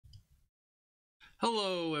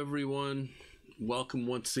Hello, everyone. Welcome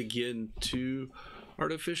once again to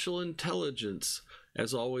Artificial Intelligence.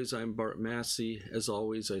 As always, I'm Bart Massey. As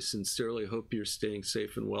always, I sincerely hope you're staying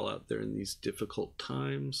safe and well out there in these difficult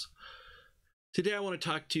times. Today, I want to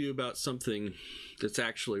talk to you about something that's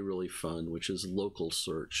actually really fun, which is local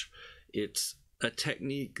search. It's a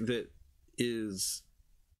technique that is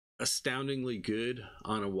astoundingly good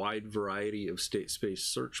on a wide variety of state space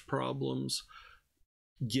search problems,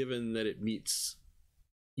 given that it meets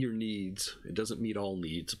your needs. It doesn't meet all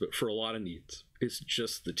needs, but for a lot of needs, it's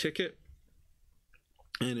just the ticket,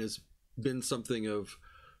 and has been something of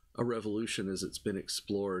a revolution as it's been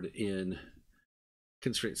explored in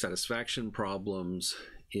constraint satisfaction problems,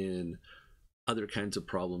 in other kinds of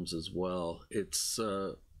problems as well. It's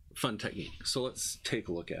a fun technique. So let's take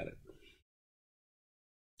a look at it.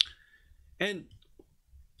 And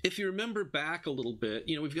if you remember back a little bit,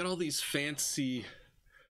 we've got all these fancy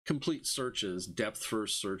complete searches, depth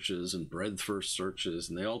first searches and breadth first searches,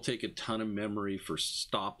 and they all take a ton of memory for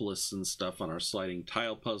stop lists and stuff on our sliding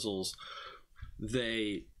tile puzzles.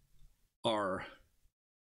 They are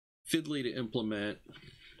fiddly to implement,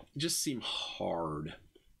 just seem hard.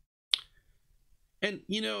 And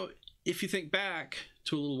if you think back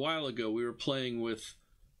to a little while ago, we were playing with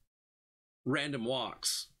random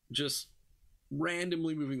walks, just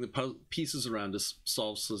randomly moving the pieces around to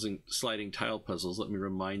solve sliding tile puzzles. Let me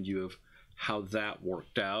remind you of how that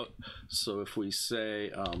worked out. So if we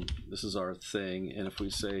say, this is our thing, and if we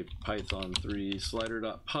say Python 3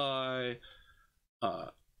 slider.py,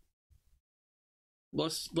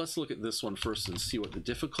 let's look at this one first and see what the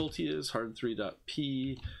difficulty is,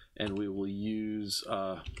 hard3.p, and we will use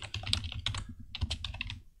 -s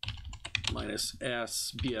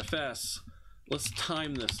BFS. Let's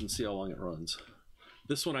time this and see how long it runs.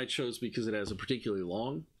 This one I chose because it has a particularly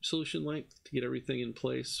long solution length to get everything in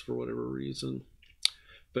place for whatever reason.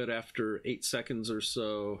 But after 8 seconds or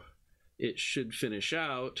so, it should finish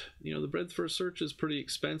out. The breadth first search is pretty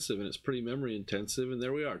expensive and it's pretty memory intensive. And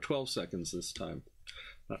there we are, 12 seconds this time.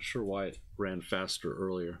 Not sure why it ran faster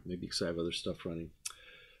earlier. Maybe because I have other stuff running.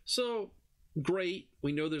 So great.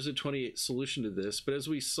 We know there's a 28 solution to this, but as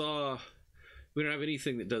we saw, we don't have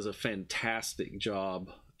anything that does a fantastic job.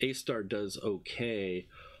 A-star does okay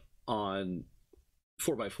on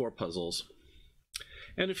 4x4 puzzles.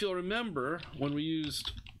 And if you'll remember, when we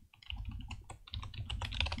used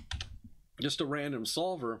just a random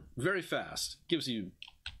solver, very fast, gives you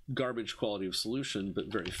garbage quality of solution, but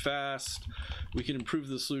very fast. We can improve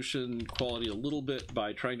the solution quality a little bit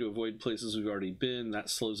by trying to avoid places we've already been. That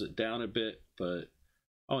slows it down a bit, but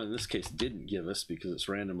in this case, it didn't give us because it's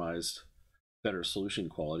randomized better solution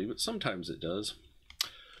quality, but sometimes it does.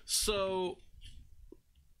 So,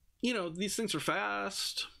 these things are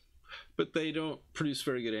fast, but they don't produce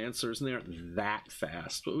very good answers, and they aren't that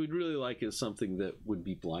fast. What we'd really like is something that would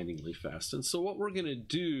be blindingly fast. And so what we're going to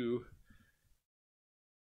do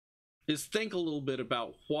is think a little bit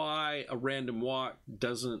about why a random walk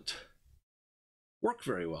doesn't work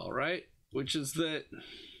very well, right? Which is that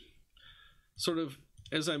sort of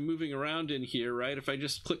as I'm moving around in here, right, if I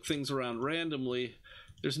just click things around randomly,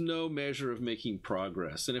 there's no measure of making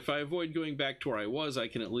progress. And if I avoid going back to where I was, I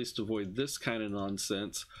can at least avoid this kind of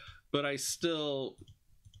nonsense. But I still,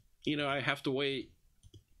 I have to wait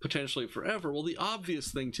potentially forever. Well, the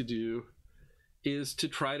obvious thing to do is to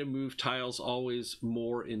try to move tiles always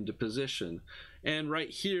more into position. And right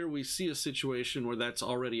here, we see a situation where that's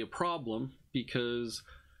already a problem because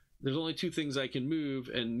there's only 2 things I can move,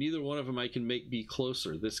 and neither one of them I can make be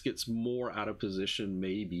closer. This gets more out of position,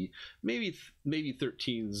 maybe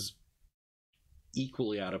 13's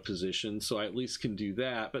equally out of position, so I at least can do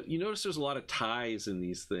that. But you notice there's a lot of ties in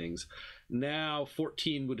these things. Now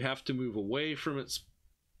 14 would have to move away from its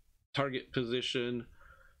target position.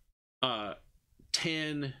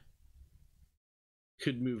 10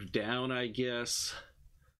 could move down, I guess.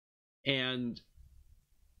 And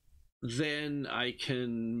then I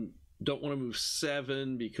don't want to move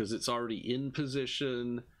 7 because it's already in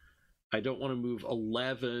position. I don't want to move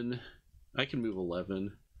 11. I can move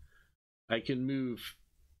 11. I can move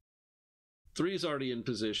 3 is already in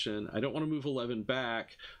position. I don't want to move 11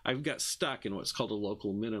 back. I've got stuck in what's called a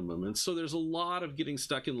local minimum. And so there's a lot of getting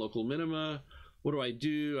stuck in local minima. What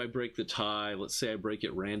do? I break the tie. Let's say I break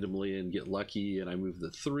it randomly and get lucky and I move the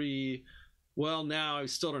 3. Well, now I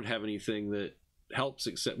still don't have anything that helps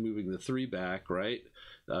except moving the 3 back, right?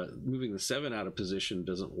 Moving the 7 out of position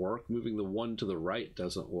doesn't work. Moving the 1 to the right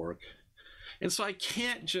doesn't work. And so I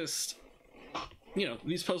can't just,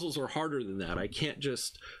 these puzzles are harder than that. I can't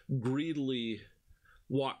just greedily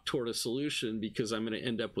walk toward a solution because I'm going to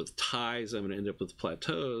end up with ties. I'm going to end up with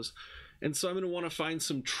plateaus. And so I'm going to want to find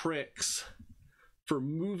some tricks for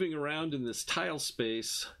moving around in this tile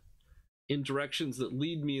space in directions that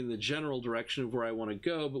lead me in the general direction of where I want to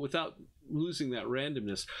go, but without losing that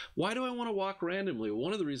randomness. Why do I want to walk randomly? Well,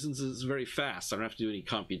 one of the reasons is it's very fast. I don't have to do any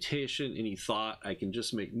computation, any thought. I can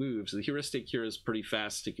just make moves. The heuristic here is pretty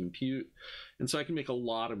fast to compute, and so I can make a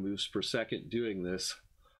lot of moves per second doing this,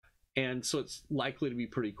 and so it's likely to be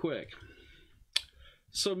pretty quick.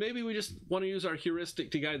 So maybe we just want to use our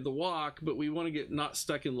heuristic to guide the walk, but we want to get not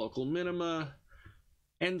stuck in local minima.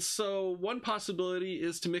 And so one possibility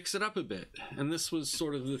is to mix it up a bit. And this was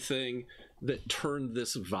sort of the thing that turned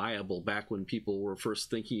this viable back when people were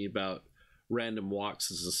first thinking about random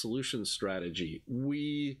walks as a solution strategy.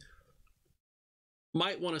 We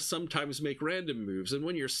might want to sometimes make random moves. And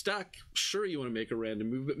when you're stuck, sure, you want to make a random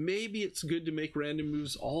move, but maybe it's good to make random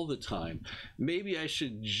moves all the time. Maybe I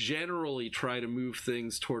should generally try to move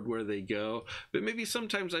things toward where they go, but maybe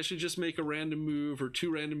sometimes I should just make a random move or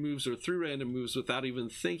 2 random moves or 3 random moves without even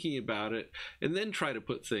thinking about it, and then try to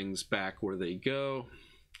put things back where they go.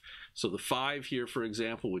 So the 5 here, for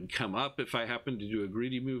example, would come up if I happen to do a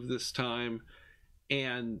greedy move this time,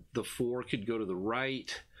 and the 4 could go to the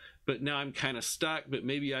right. But now I'm kind of stuck, but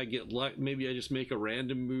maybe I get luck. Maybe I just make a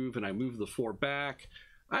random move and I move the 4 back.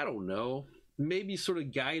 I don't know. Maybe sort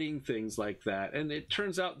of guiding things like that. And it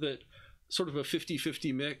turns out that sort of a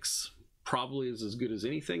 50-50 mix probably is as good as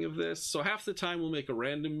anything of this. So half the time we'll make a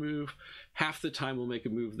random move. Half the time we'll make a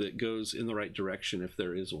move that goes in the right direction if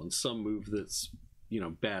there is one. Some move that's, you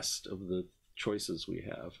know, best of the choices we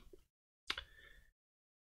have.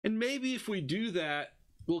 And maybe if we do that,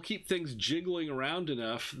 we'll keep things jiggling around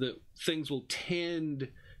enough that things will tend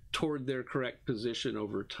toward their correct position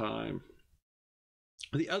over time.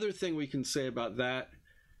 The other thing we can say about that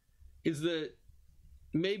is that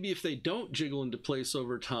maybe if they don't jiggle into place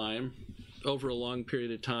over time, over a long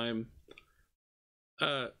period of time,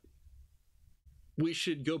 we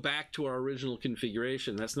should go back to our original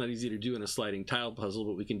configuration. That's not easy to do in a sliding tile puzzle,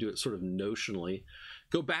 but we can do it sort of notionally.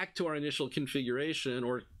 Go back to our initial configuration,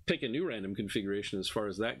 or pick a new random configuration as far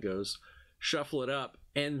as that goes, shuffle it up,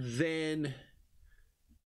 and then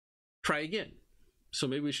try again. So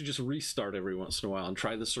maybe we should just restart every once in a while and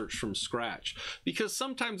try the search from scratch, because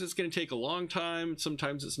sometimes it's going to take a long time,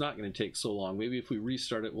 sometimes it's not going to take so long. Maybe if we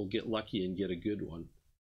restart it, we'll get lucky and get a good one.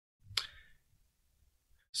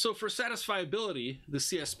 So for satisfiability, the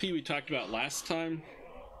CSP we talked about last time,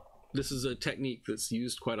 this is a technique that's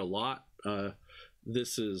used quite a lot.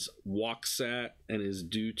 This is WalkSat and is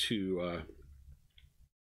due to,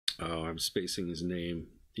 oh, I'm spacing his name.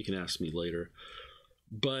 You can ask me later.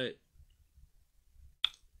 But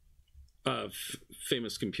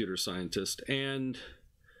famous computer scientist, and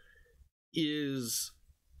is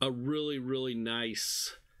a really, really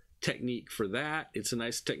nice technique for that. It's a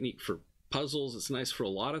nice technique for puzzles. It's nice for a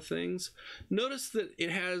lot of things. Notice that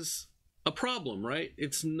it has a problem, right?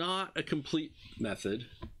 It's not a complete method,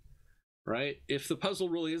 right? If the puzzle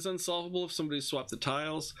really is unsolvable, if somebody swapped the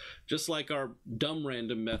tiles, just like our dumb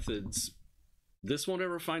random methods, this won't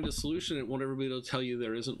ever find a solution. It won't ever be able to tell you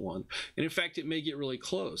there isn't one. And in fact, it may get really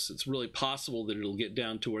close. It's really possible that it'll get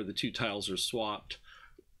down to where the 2 tiles are swapped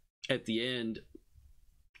at the end,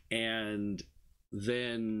 and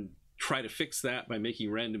then try to fix that by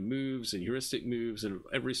making random moves and heuristic moves, and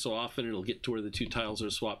every so often it'll get to where the 2 tiles are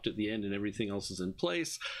swapped at the end and everything else is in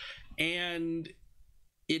place, and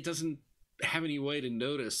it doesn't have any way to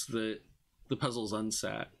notice that the puzzle's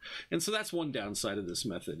unsat. And so that's one downside of this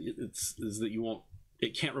method, is that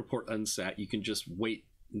it can't report unsat. You can just wait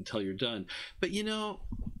until you're done. But you know,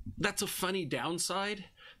 that's a funny downside,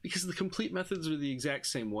 because the complete methods are the exact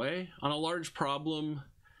same way. On a large problem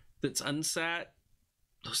that's unsat,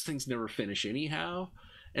 those things never finish anyhow.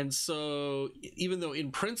 And so even though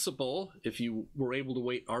in principle, if you were able to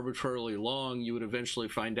wait arbitrarily long, you would eventually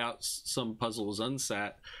find out some puzzle was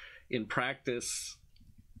unsat, in practice,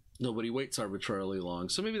 nobody waits arbitrarily long.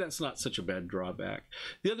 So maybe that's not such a bad drawback.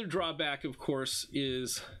 The other drawback, of course,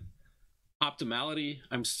 is optimality.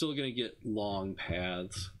 I'm still going to get long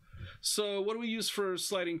paths. So what do we use for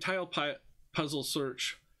sliding tile puzzle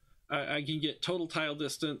search? I can get total tile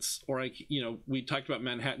distance, or we talked about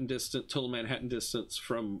Manhattan distance, total Manhattan distance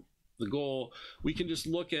from the goal. We can just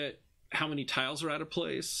look at how many tiles are out of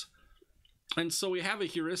place. And so we have a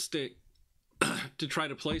heuristic to try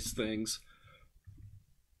to place things.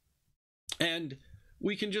 And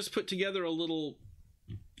we can just put together a little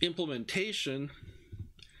implementation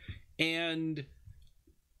and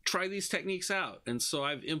try these techniques out. And so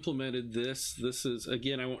I've implemented this. This is,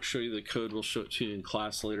 again, I won't show you the code, we'll show it to you in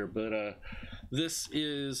class later, but this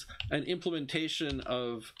is an implementation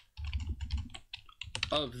of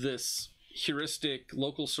of this heuristic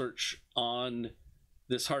local search on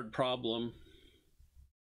this hard problem.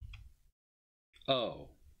 Oh,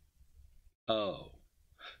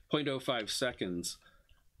 0.05 seconds.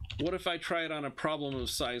 What if I try it on a problem of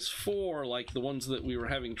size 4, like the ones that we were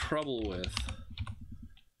having trouble with?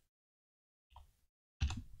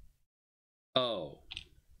 Oh,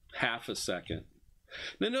 half a second.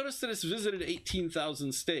 Now notice that it's visited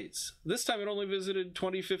 18,000 states. This time it only visited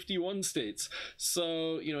 2051 states.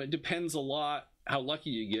 So, you know, it depends a lot how lucky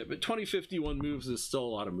you get, but 2051 moves is still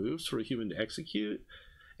a lot of moves for a human to execute.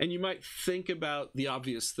 And you might think about the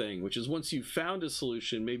obvious thing, which is once you've found a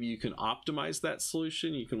solution, maybe you can optimize that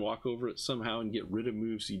solution. You can walk over it somehow and get rid of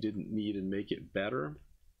moves you didn't need and make it better.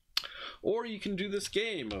 Or you can do this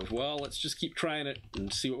game of, well, let's just keep trying it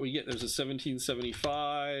and see what we get. There's a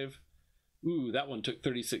 1775. Ooh, that one took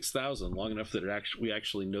 36,000, long enough that we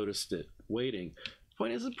actually noticed it waiting.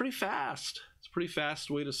 Point is, it's pretty fast. It's a pretty fast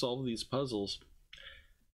way to solve these puzzles.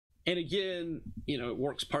 And again, you know, it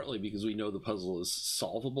works partly because we know the puzzle is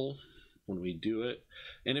solvable when we do it.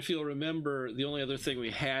 And if you'll remember, the only other thing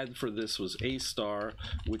we had for this was A star,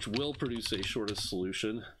 which will produce a shortest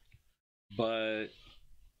solution. But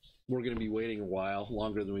we're going to be waiting a while,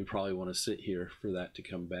 longer than we probably want to sit here for that to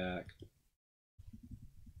come back.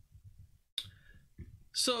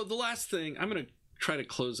 So the last thing, I'm going to try to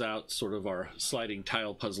close out sort of our sliding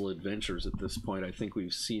tile puzzle adventures at this point. I think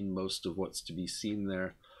we've seen most of what's to be seen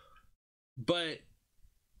there. But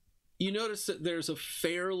you notice that there's a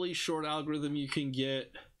fairly short algorithm you can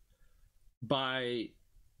get by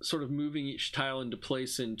sort of moving each tile into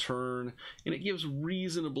place in turn, and it gives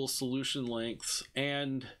reasonable solution lengths.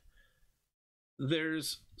 And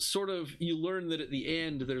there's sort of, you learn that at the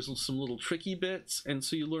end there's some little tricky bits, and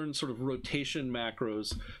so you learn sort of rotation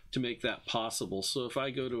macros to make that possible. So if I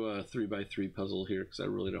go to a 3x3 puzzle here, because I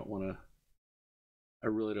really don't want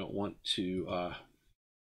to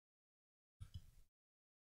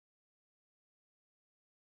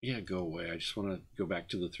yeah, go away. I just want to go back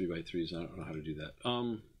to the 3x3s. I don't know how to do that.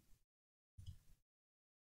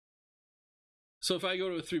 So if I go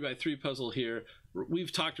to a 3x3 puzzle here,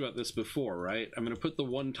 we've talked about this before, right? I'm going to put the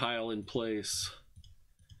 1 tile in place,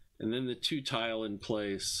 and then the 2 tile in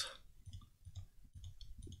place,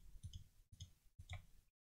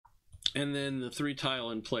 and then the 3 tile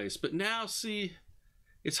in place. But now, see,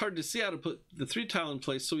 it's hard to see how to put the 3 tile in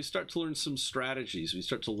place, so we start to learn some strategies. We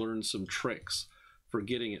start to learn some tricks for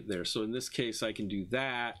getting it there. So in this case, I can do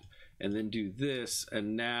that, and then do this,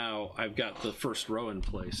 and now I've got the first row in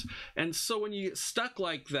place. And so when you get stuck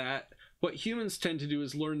like that, what humans tend to do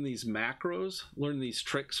is learn these macros, learn these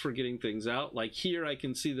tricks for getting things out. Like here, I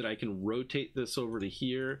can see that I can rotate this over to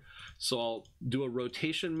here. So I'll do a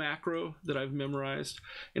rotation macro that I've memorized.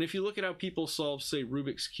 And if you look at how people solve, say,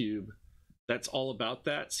 Rubik's Cube, that's all about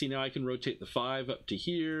that. See, now I can rotate the 5 up to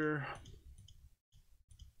here.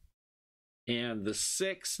 And the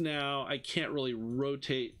 6 now, I can't really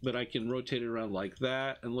rotate, but I can rotate it around like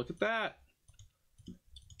that, and look at that.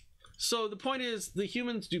 So the point is, the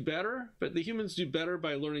humans do better, but the humans do better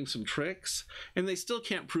by learning some tricks, and they still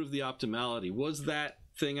can't prove the optimality. Was that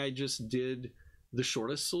thing I just did the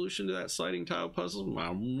shortest solution to that sliding tile puzzle? I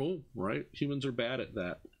don't know, right? Humans are bad at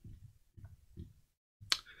that.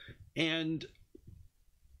 And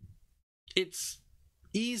it's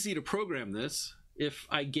easy to program this. If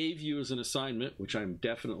I gave you as an assignment, which I'm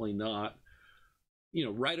definitely not, you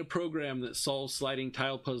know, write a program that solves sliding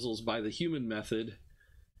tile puzzles by the human method.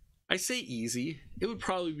 I say easy. It would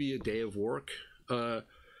probably be a day of work to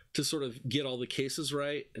sort of get all the cases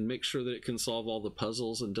right and make sure that it can solve all the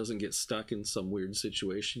puzzles and doesn't get stuck in some weird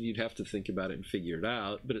situation. You'd have to think about it and figure it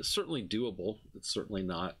out, but it's certainly doable. It's certainly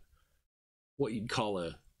not what you'd call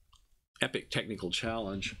a epic technical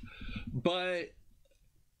challenge. But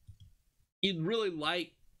you'd really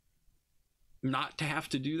like not to have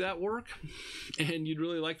to do that work, and you'd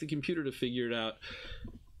really like the computer to figure it out.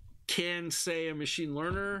 Can, say, a machine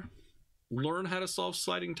learner learn how to solve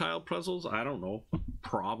sliding tile puzzles? I don't know,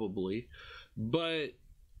 probably, but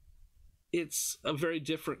it's a very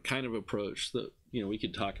different kind of approach that, you know, we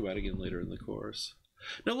could talk about again later in the course.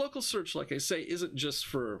 Now, local search, like I say, isn't just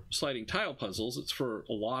for sliding tile puzzles. It's for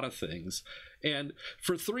a lot of things. And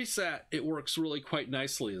for 3SAT, it works really quite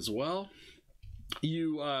nicely as well.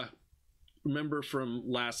 You remember from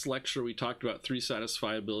last lecture, we talked about 3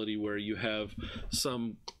 satisfiability, where you have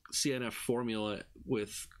some CNF formula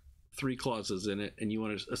with 3 clauses in it, and you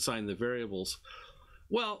want to assign the variables.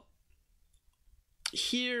 Well,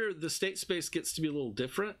 here the state space gets to be a little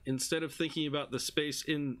different. Instead of thinking about the space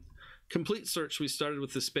in complete search, we started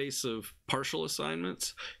with the space of partial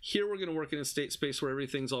assignments. Here we're going to work in a state space where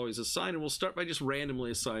everything's always assigned, and we'll start by just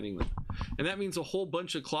randomly assigning them. And that means a whole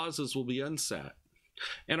bunch of clauses will be unsat.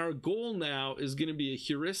 And our goal now is going to be a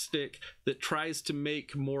heuristic that tries to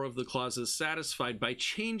make more of the clauses satisfied by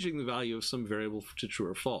changing the value of some variable to true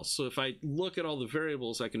or false. So if I look at all the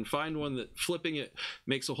variables, I can find one that flipping it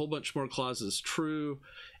makes a whole bunch more clauses true,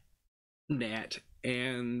 nat,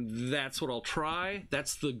 and that's what I'll try.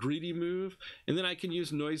 That's the greedy move. And then I can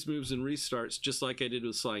use noise moves and restarts just like I did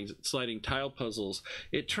with sliding tile puzzles.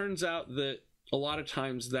 It turns out that a lot of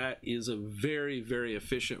times that is a very, very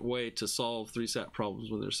efficient way to solve 3-sat problems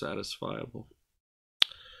when they're satisfiable.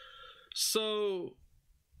 So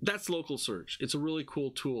that's local search. It's a really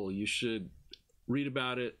cool tool. You should read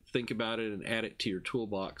about it, think about it, and add it to your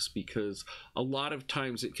toolbox, because a lot of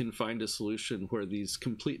times it can find a solution where these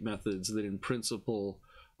complete methods that in principle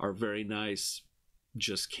are very nice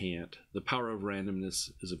just can't. The power of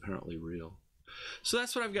randomness is apparently real. So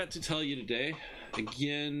that's what I've got to tell you today.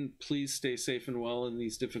 Again, please stay safe and well in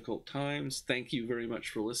these difficult times. Thank you very much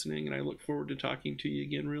for listening, and I look forward to talking to you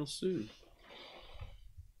again real soon.